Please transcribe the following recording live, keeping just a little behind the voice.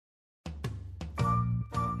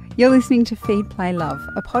You're listening to Feed, Play, Love,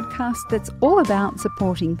 a podcast that's all about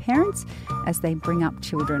supporting parents as they bring up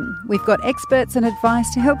children. We've got experts and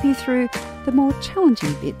advice to help you through the more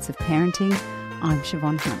challenging bits of parenting. I'm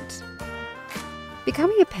Siobhan Hunt.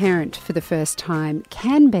 Becoming a parent for the first time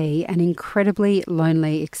can be an incredibly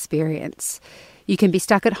lonely experience. You can be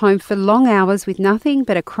stuck at home for long hours with nothing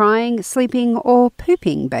but a crying, sleeping or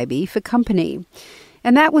pooping baby for company.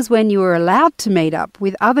 And that was when you were allowed to meet up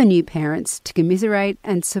with other new parents to commiserate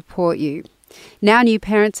and support you. Now new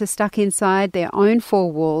parents are stuck inside their own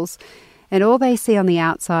four walls and all they see on the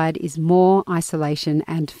outside is more isolation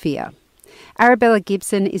and fear. Arabella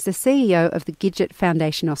Gibson is the CEO of the Gidget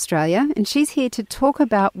Foundation Australia, and she's here to talk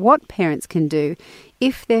about what parents can do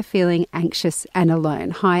if they're feeling anxious and alone.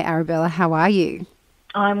 Hi, Arabella. How are you?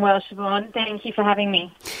 I'm well, Siobhan. Thank you for having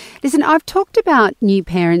me. Listen, I've talked about new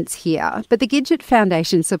parents here, but the Gidget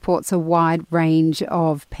Foundation supports a wide range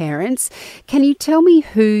of parents. Can you tell me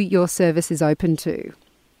who your service is open to?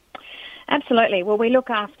 Absolutely. Well, we look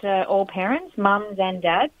after all parents, mums and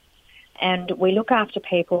dads, and we look after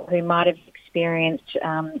people who might have experienced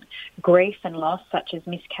grief and loss, such as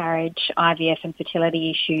miscarriage, IVF and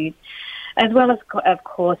fertility issues, as well as, of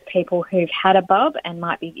course, people who've had a bub and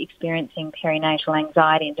might be experiencing perinatal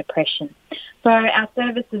anxiety and depression. So our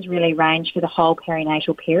services really range for the whole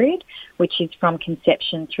perinatal period, which is from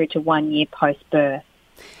conception through to 1 year post-birth.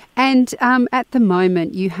 And at the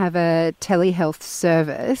moment, you have a telehealth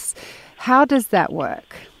service. How does that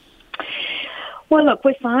work? Well, look,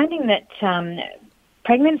 we're finding that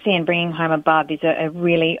pregnancy and bringing home a bub is a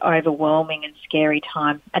really overwhelming and scary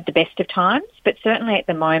time at the best of times, but certainly at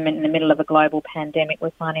the moment in the middle of a global pandemic,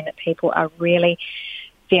 we're finding that people are really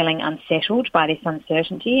feeling unsettled by this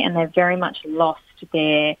uncertainty and they've very much lost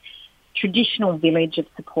their traditional village of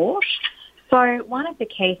support. So one of the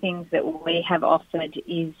key things that we have offered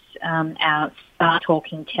is our Start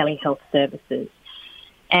Talking telehealth services.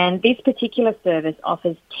 And this particular service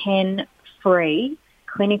offers 10 free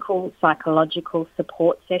clinical psychological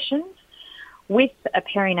support sessions with a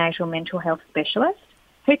perinatal mental health specialist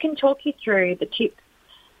who can talk you through the tips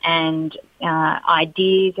and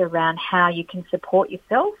ideas around how you can support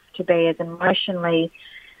yourself to be as emotionally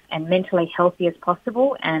and mentally healthy as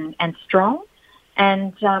possible and strong,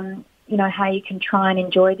 and how you can try and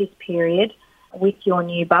enjoy this period with your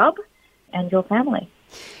new bub and your family.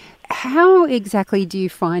 How exactly do you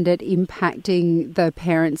find it impacting the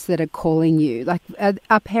parents that are calling you? Like,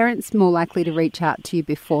 are parents more likely to reach out to you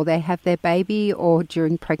before they have their baby or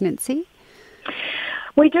during pregnancy?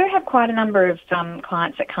 We do have quite a number of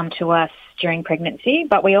clients that come to us during pregnancy,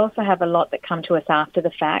 but we also have a lot that come to us after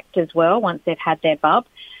the fact as well, once they've had their bub.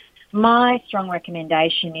 My strong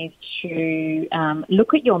recommendation is to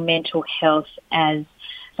look at your mental health as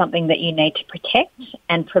something that you need to protect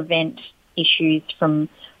and prevent issues from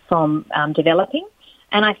developing.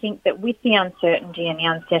 And I think that with the uncertainty and the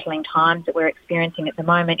unsettling times that we're experiencing at the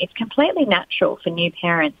moment, it's completely natural for new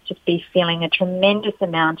parents to be feeling a tremendous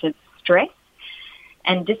amount of stress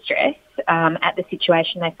and distress at the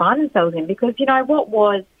situation they find themselves in, because, what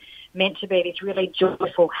was meant to be this really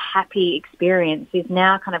joyful, happy experience is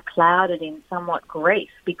now kind of clouded in somewhat grief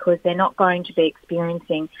because they're not going to be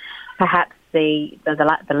experiencing perhaps the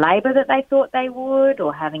labour that they thought they would,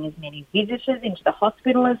 or having as many visitors into the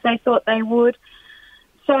hospital as they thought they would.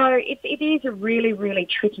 So it is a really, really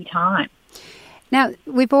tricky time. Now,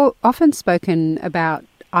 we've often spoken about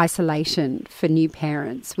isolation for new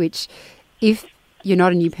parents, which if you're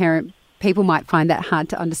not a new parent, people might find that hard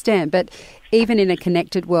to understand. But even in a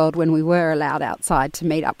connected world, when we were allowed outside to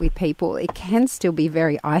meet up with people, it can still be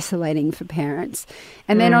very isolating for parents.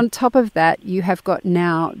 And then on top of that, you have got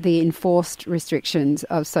now the enforced restrictions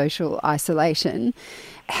of social isolation.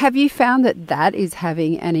 Have you found that is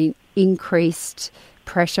having an increased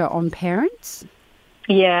pressure on parents?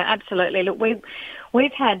 Yeah, absolutely. Look,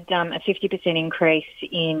 we've had a 50% increase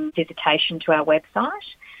in visitation to our website.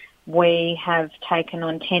 We have taken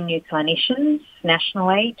on 10 new clinicians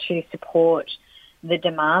nationally to support the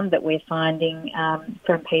demand that we're finding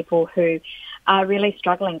from people who are really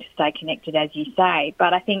struggling to stay connected, as you say.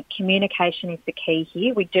 But I think communication is the key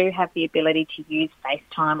here. We do have the ability to use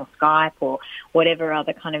FaceTime or Skype or whatever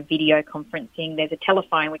other kind of video conferencing. There's a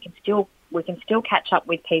telephone. We can still catch up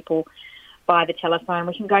with people by the telephone.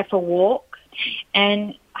 We can go for walks.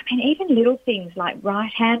 And even little things like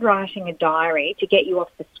handwriting a diary to get you off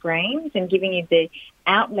the screens and giving you the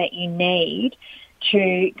outlet you need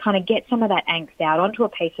to kind of get some of that angst out onto a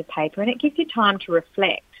piece of paper, and it gives you time to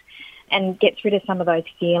reflect and gets rid of some of those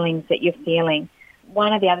feelings that you're feeling.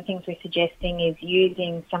 One of the other things we're suggesting is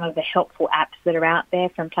using some of the helpful apps that are out there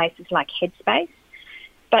from places like Headspace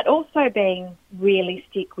but also being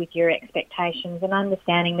realistic with your expectations and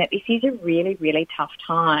understanding that this is a really, really tough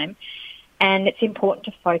time, and it's important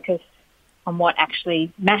to focus on what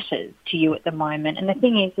actually matters to you at the moment. And the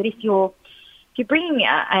thing is that if you're bringing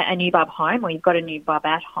a new bub home, or you've got a new bub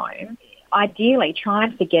at home, ideally try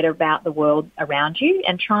and forget about the world around you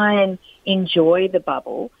and try and enjoy the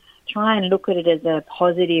bubble. Try and look at it as a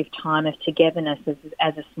positive time of togetherness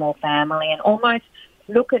as a small family, and almost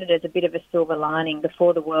look at it as a bit of a silver lining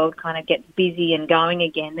before the world kind of gets busy and going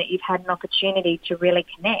again, that you've had an opportunity to really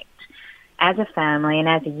connect as a family and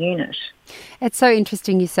as a unit. It's so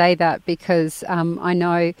interesting you say that, because I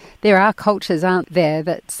know there are cultures, aren't there,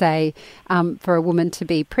 that say for a woman to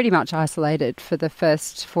be pretty much isolated for the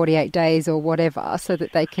first 48 days or whatever, so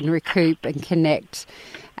that they can recoup and connect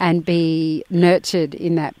and be nurtured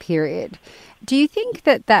in that period. Do you think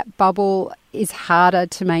that bubble is harder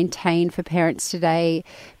to maintain for parents today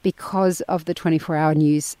because of the 24-hour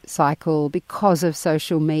news cycle, because of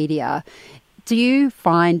social media? Do you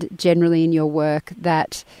find generally in your work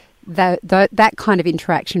that that kind of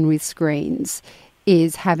interaction with screens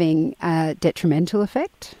is having a detrimental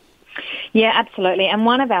effect? Yeah, absolutely. And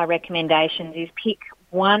one of our recommendations is pick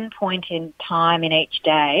one point in time in each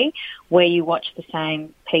day where you watch the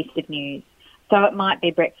same piece of news. So it might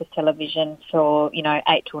be breakfast television for,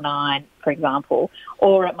 8 till 9, for example,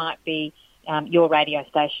 or it might be your radio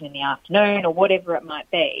station in the afternoon, or whatever it might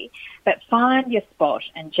be. But find your spot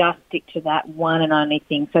and just stick to that one and only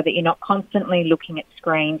thing, so that you're not constantly looking at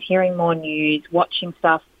screens, hearing more news, watching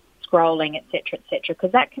stuff, scrolling, etc.,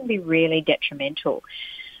 because that can be really detrimental.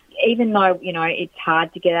 Even though, it's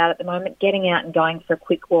hard to get out at the moment, getting out and going for a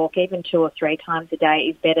quick walk, even 2 or 3 times a day,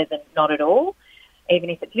 is better than not at all. Even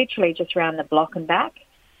if it's literally just around the block and back,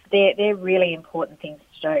 they're really important things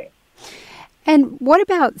to do. And what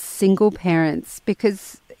about single parents?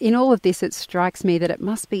 Because in all of this, it strikes me that it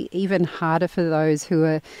must be even harder for those who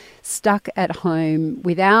are stuck at home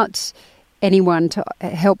without anyone to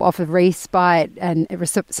help offer respite and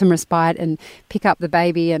some respite and pick up the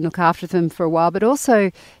baby and look after them for a while, but also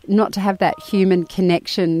not to have that human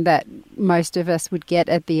connection that most of us would get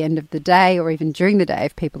at the end of the day, or even during the day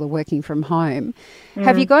if people are working from home.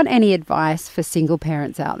 Have you got any advice for single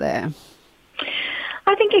parents out there?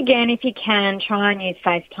 I think, again, if you can, try and use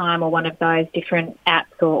FaceTime or one of those different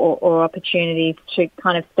apps or opportunities to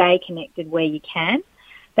kind of stay connected where you can.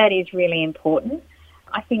 That is really important.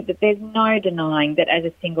 I think that there's no denying that as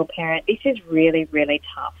a single parent, this is really, really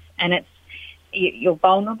tough, and you're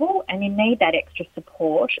vulnerable and you need that extra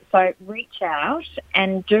support. So reach out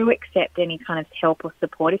and do accept any kind of help or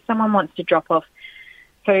support. If someone wants to drop off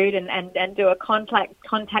food and do a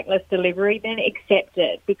contactless delivery, then accept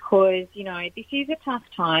it, because, this is a tough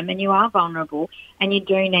time and you are vulnerable and you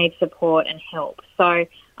do need support and help. So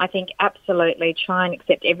I think absolutely try and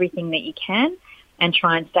accept everything that you can and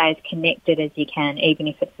try and stay as connected as you can, even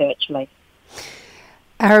if it's virtually.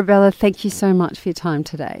 Arabella, thank you so much for your time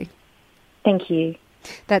today. Thank you.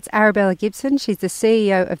 That's Arabella Gibson. She's the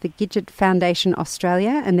CEO of the Gidget Foundation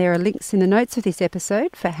Australia, and there are links in the notes of this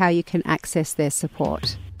episode for how you can access their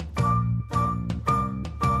support.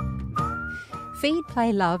 Feed,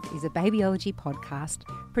 Play, Love is a babyology podcast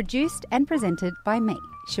produced and presented by me,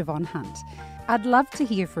 Siobhan Hunt. I'd love to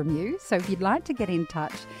hear from you, so if you'd like to get in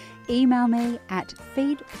touch, email me at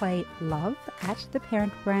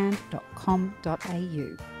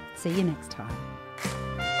feedplaylove@theparentbrand.com.au. See you next time.